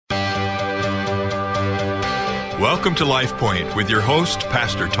Welcome to Life Point with your host,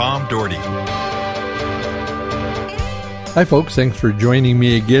 Pastor Tom Dougherty. Hi, folks. Thanks for joining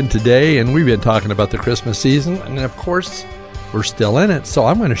me again today. And we've been talking about the Christmas season. And, of course, we're still in it. So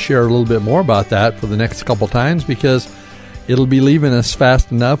I'm going to share a little bit more about that for the next couple times because it'll be leaving us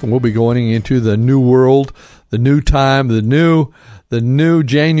fast enough. And we'll be going into the new world, the new time, the new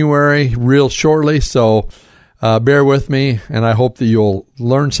January real shortly. So bear with me, and I hope that you'll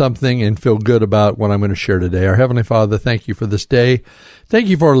learn something and feel good about what I'm going to share today. Our Heavenly Father, thank you for this day. Thank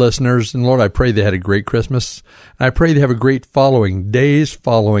you for our listeners. And Lord, I pray they had a great Christmas. And I pray they have a great days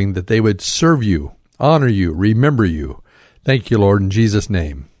following, that they would serve you, honor you, remember you. Thank you, Lord, in Jesus'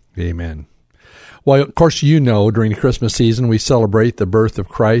 name. Amen. Well, of course, during the Christmas season, we celebrate the birth of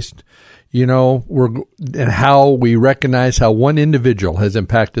Christ. And how we recognize how one individual has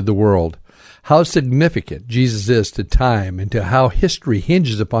impacted the world. How significant Jesus is to time and to how history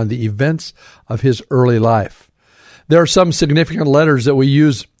hinges upon the events of his early life. There are some significant letters that we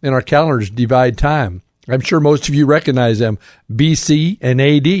use in our calendars to divide time. I'm sure most of you recognize them, BC and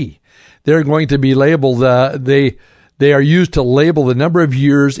AD. They're going to be labeled, they are used to label the number of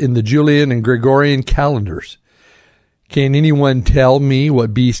years in the Julian and Gregorian calendars. Can anyone tell me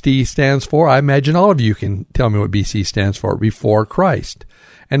what BC stands for? I imagine all of you can tell me what BC stands for, before Christ.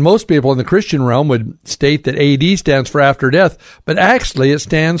 And most people in the Christian realm would state that AD stands for after death, but actually it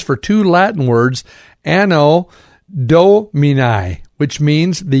stands for two Latin words, Anno Domini, which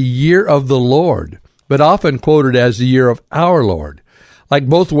means the year of the Lord, but often quoted as the year of our Lord. Like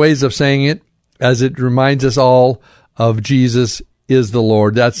both ways of saying it, as it reminds us all of Jesus is the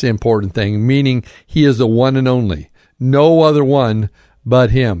Lord. That's the important thing, meaning he is the one and only. No other one but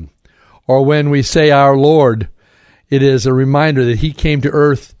him. Or when we say our Lord, it is a reminder that he came to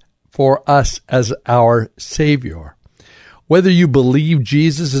earth for us as our Savior. Whether you believe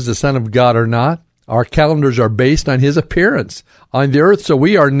Jesus is the Son of God or not, our calendars are based on his appearance on the earth. So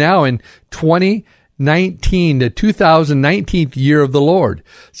we are now in 2019, the 2019th year of the Lord.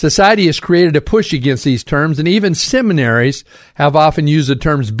 Society has created a push against these terms, and even seminaries have often used the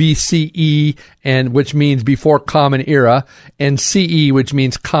terms BCE, which means before Common Era, and CE, which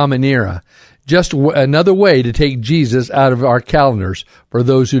means Common Era. Just another way to take Jesus out of our calendars for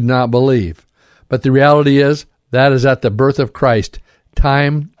those who do not believe. But the reality is, that is at the birth of Christ.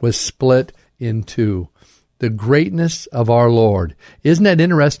 Time was split in two. The greatness of our Lord. Isn't that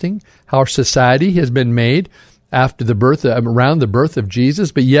interesting how our society has been made after the birth, around the birth of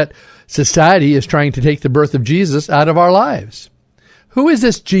Jesus, but yet society is trying to take the birth of Jesus out of our lives. Who is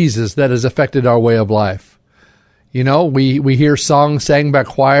this Jesus that has affected our way of life? We hear songs sang by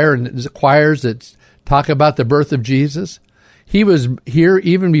choirs that talk about the birth of Jesus. He was here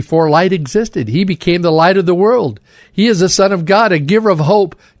even before light existed. He became the light of the world. He is the Son of God, a giver of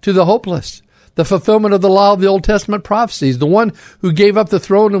hope to the hopeless, the fulfillment of the law of the Old Testament prophecies, the one who gave up the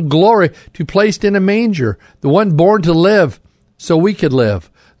throne of glory to placed in a manger, the one born to live so we could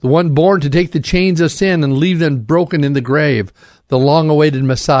live, the one born to take the chains of sin and leave them broken in the grave, the long-awaited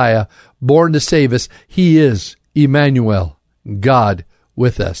Messiah, born to save us. He is Emmanuel, God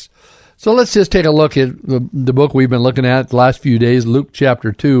with us. So let's just take a look at the book we've been looking at the last few days, Luke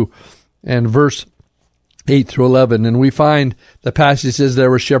chapter 2 and verse 8 through 11. And we find the passage says there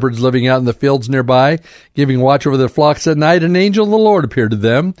were shepherds living out in the fields nearby, giving watch over their flocks at night. An angel of the Lord appeared to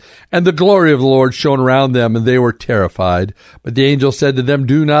them, and the glory of the Lord shone around them, and they were terrified. But the angel said to them,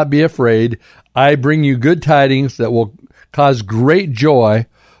 "Do not be afraid. I bring you good tidings that will cause great joy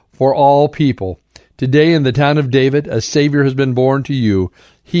for all people. Today in the town of David, a Savior has been born to you.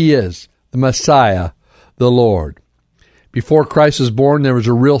 He is the Messiah, the Lord." Before Christ was born, there was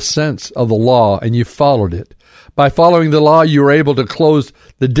a real sense of the law, and you followed it. By following the law, you were able to close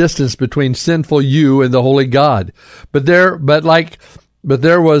the distance between sinful you and the holy God. But there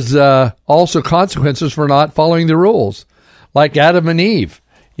was also consequences for not following the rules, like Adam and Eve.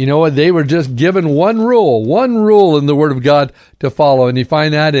 They were just given one rule in the Word of God to follow, and you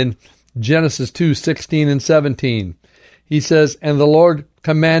find that in Genesis 2:16 and 17. He says, "And the Lord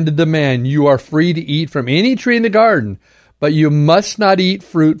commanded the man, 'You are free to eat from any tree in the garden, but you must not eat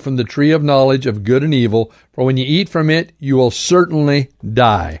fruit from the tree of knowledge of good and evil, for when you eat from it, you will certainly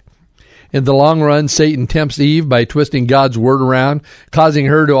die.'" In the long run, Satan tempts Eve by twisting God's word around, causing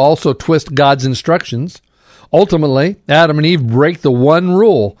her to also twist God's instructions. Ultimately, Adam and Eve break the one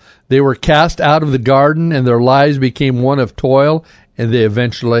rule. They were cast out of the garden, and their lives became one of toil, and they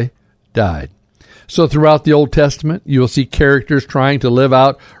eventually died. So throughout the Old Testament, you will see characters trying to live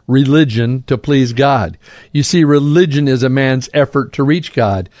out religion to please God. You see, religion is a man's effort to reach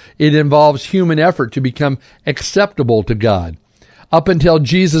God. It involves human effort to become acceptable to God. Up until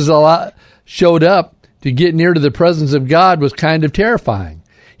Jesus showed up, To get near to the presence of God was kind of terrifying.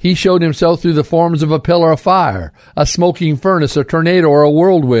 He showed himself through the forms of a pillar of fire, a smoking furnace, a tornado, or a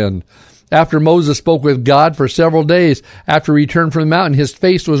whirlwind. After Moses spoke with God for several days after he returned from the mountain, his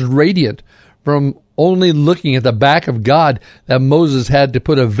face was radiant from only looking at the back of God, that Moses had to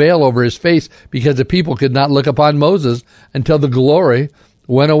put a veil over his face because the people could not look upon Moses until the glory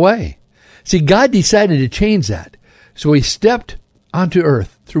went away. See, God decided to change that. So he stepped onto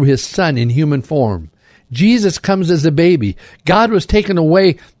earth through his son in human form. Jesus comes as a baby. God was taking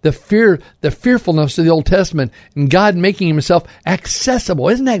away the fearfulness of the Old Testament, and God making himself accessible.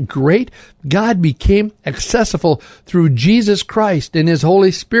 Isn't that great? God became accessible through Jesus Christ and his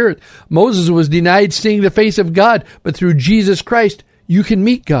Holy Spirit. Moses was denied seeing the face of God, but through Jesus Christ, you can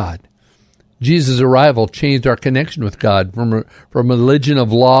meet God. Jesus' arrival changed our connection with God from a religion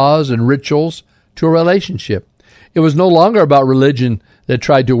of laws and rituals to a relationship. It was no longer about religion that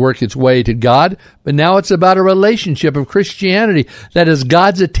tried to work its way to God, but now it's about a relationship of Christianity that is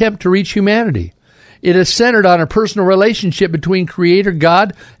God's attempt to reach humanity. It is centered on a personal relationship between Creator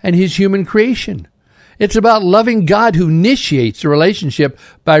God and his human creation. It's about loving God, who initiates the relationship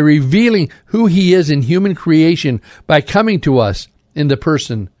by revealing who he is in human creation by coming to us in the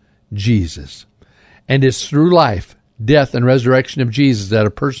person Jesus. And it's through life, death, and resurrection of Jesus that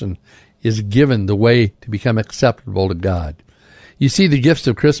a person is given the way to become acceptable to God. You see, the gifts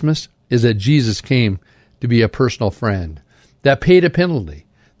of Christmas is that Jesus came to be a personal friend, that paid a penalty,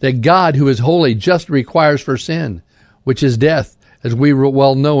 that God, who is holy, just requires for sin, which is death, as we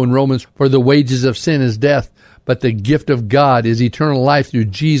well know in Romans, for the wages of sin is death, but the gift of God is eternal life through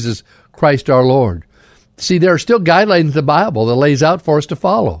Jesus Christ our Lord. See, there are still guidelines in the Bible that lays out for us to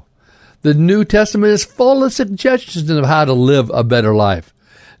follow. The New Testament is full of suggestions of how to live a better life.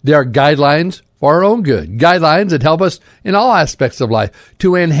 There are guidelines for our own good, guidelines that help us in all aspects of life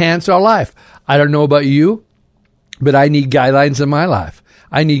to enhance our life. I don't know about you, but I need guidelines in my life.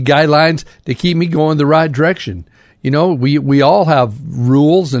 I need guidelines to keep me going the right direction. You know, we all have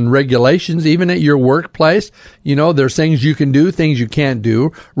rules and regulations, even at your workplace. You know, there's things you can do, things you can't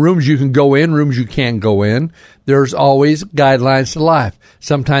do, rooms you can go in, rooms you can't go in. There's always guidelines to life.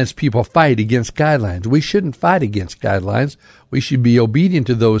 Sometimes people fight against guidelines. We shouldn't fight against guidelines. We should be obedient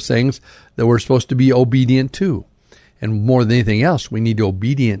to those things that we're supposed to be obedient to. And more than anything else, we need to be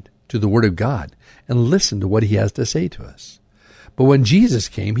obedient to the Word of God and listen to what he has to say to us. But when Jesus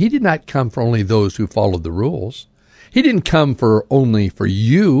came, he did not come for only those who followed the rules. He didn't come only for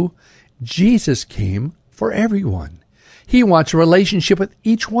you. Jesus came for everyone. He wants a relationship with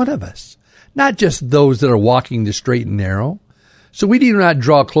each one of us, not just those that are walking the straight and narrow. So we do not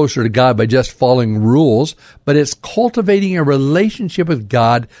draw closer to God by just following rules, but it's cultivating a relationship with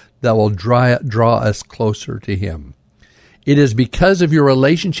God that will draw us closer to him. It is because of your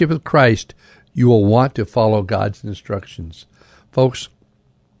relationship with Christ you will want to follow God's instructions. Folks,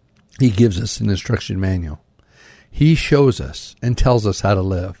 he gives us an instruction manual. He shows us and tells us how to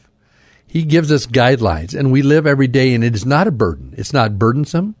live. He gives us guidelines, and we live every day, and it is not a burden. It's not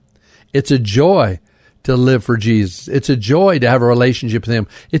burdensome. It's a joy to live for Jesus. It's a joy to have a relationship with him.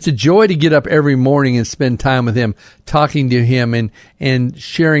 It's a joy to get up every morning and spend time with him, talking to him and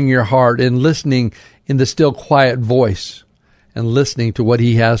sharing your heart and listening in the still quiet voice and listening to what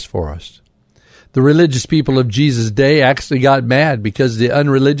he has for us. The religious people of Jesus' day actually got mad because the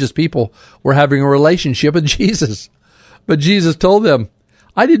unreligious people were having a relationship with Jesus. But Jesus told them,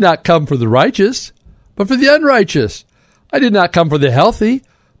 I did not come for the righteous, but for the unrighteous. I did not come for the healthy,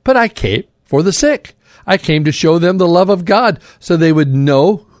 but I came for the sick. I came to show them the love of God so they would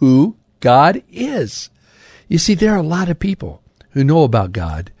know who God is. You see, there are a lot of people who know about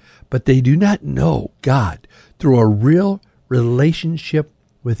God, but they do not know God through a real relationship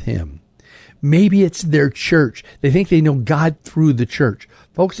with him. Maybe it's their church. They think they know God through the church.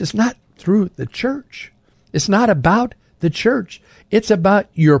 Folks, it's not through the church. It's not about the church. It's about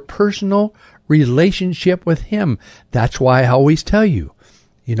your personal relationship with him. That's why I always tell you,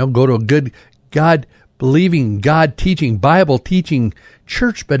 go to a good God-believing, God-teaching, Bible-teaching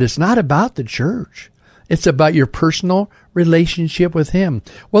church, but it's not about the church. It's about your personal relationship with him.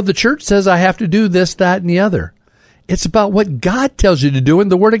 Well, the church says I have to do this, that, and the other. It's about what God tells you to do in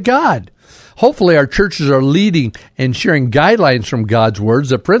the Word of God. Hopefully our churches are leading and sharing guidelines from God's words,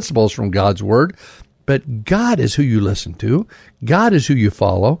 the principles from God's word, but God is who you listen to. God is who you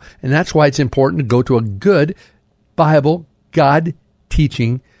follow, and that's why it's important to go to a good Bible,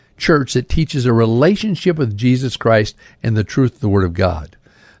 God-teaching church that teaches a relationship with Jesus Christ and the truth of the Word of God.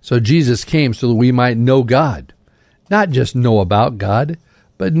 So Jesus came so that we might know God, not just know about God,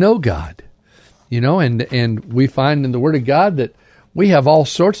 but know God. And we find in the Word of God that we have all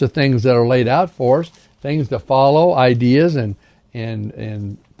sorts of things that are laid out for us things to follow, ideas and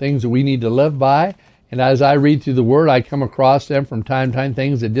things that we need to live by. And as I read through the Word, I come across them from time to time,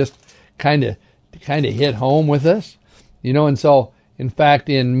 things that just kind of hit home with us, And so, in fact,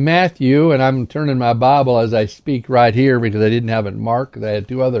 in Matthew, and I'm turning my Bible as I speak right here because I didn't have it marked because I had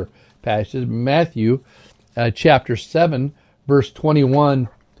two other passages. Matthew, chapter 7, verse 21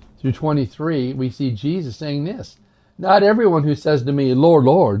 through 23, we see Jesus saying this: "Not everyone who says to me, 'Lord,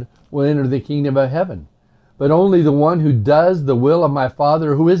 Lord,' will enter the kingdom of heaven, but only the one who does the will of my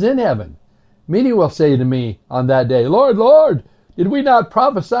Father who is in heaven. Many will say to me on that day, 'Lord, Lord, did we not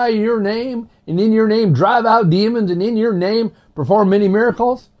prophesy in your name, and in your name drive out demons, and in your name perform many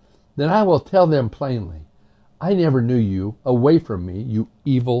miracles?' Then I will tell them plainly, 'I never knew you. Away from me, you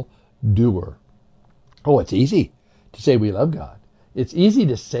evil doer.'" Oh, it's easy to say we love God. It's easy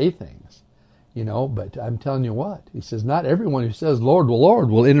to say things, but I'm telling you what. He says, not everyone who says, "Lord, Lord,"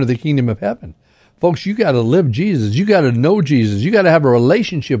 will enter the kingdom of heaven. Folks, you got to live Jesus. You got to know Jesus. You got to have a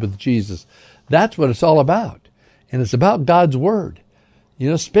relationship with Jesus. That's what it's all about. And it's about God's Word.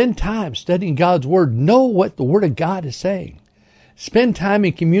 Spend time studying God's Word. Know what the Word of God is saying. Spend time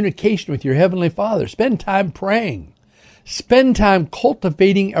in communication with your Heavenly Father. Spend time praying. Spend time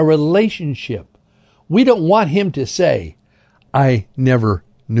cultivating a relationship. We don't want Him to say, "I never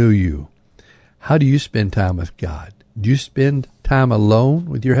knew you." How do you spend time with God? Do you spend time alone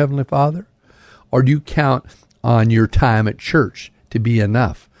with your Heavenly Father? Or do you count on your time at church to be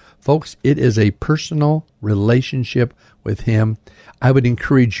enough? Folks, it is a personal relationship with Him. I would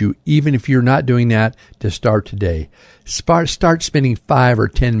encourage you, even if you're not doing that, to start today. Start spending 5 or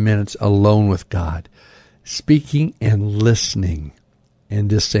 10 minutes alone with God, speaking and listening, and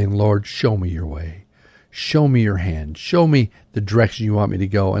just saying, "Lord, show me your way. Show me your hand. Show me the direction you want me to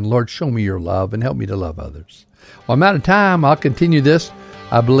go. And Lord, show me your love and help me to love others." Well, I'm out of time. I'll continue this,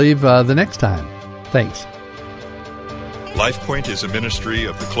 I believe, the next time. Thanks. LifePoint is a ministry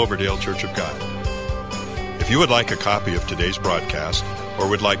of the Cloverdale Church of God. If you would like a copy of today's broadcast or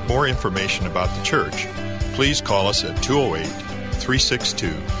would like more information about the church, please call us at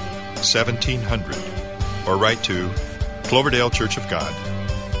 208-362-1700 or write to Cloverdale Church of God,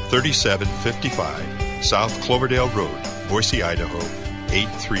 3755 South Cloverdale Road, Boise, Idaho,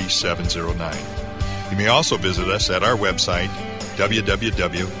 83709. You may also visit us at our website,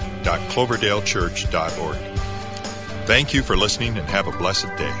 www.cloverdalechurch.org. Thank you for listening and have a blessed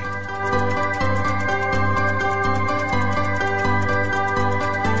day.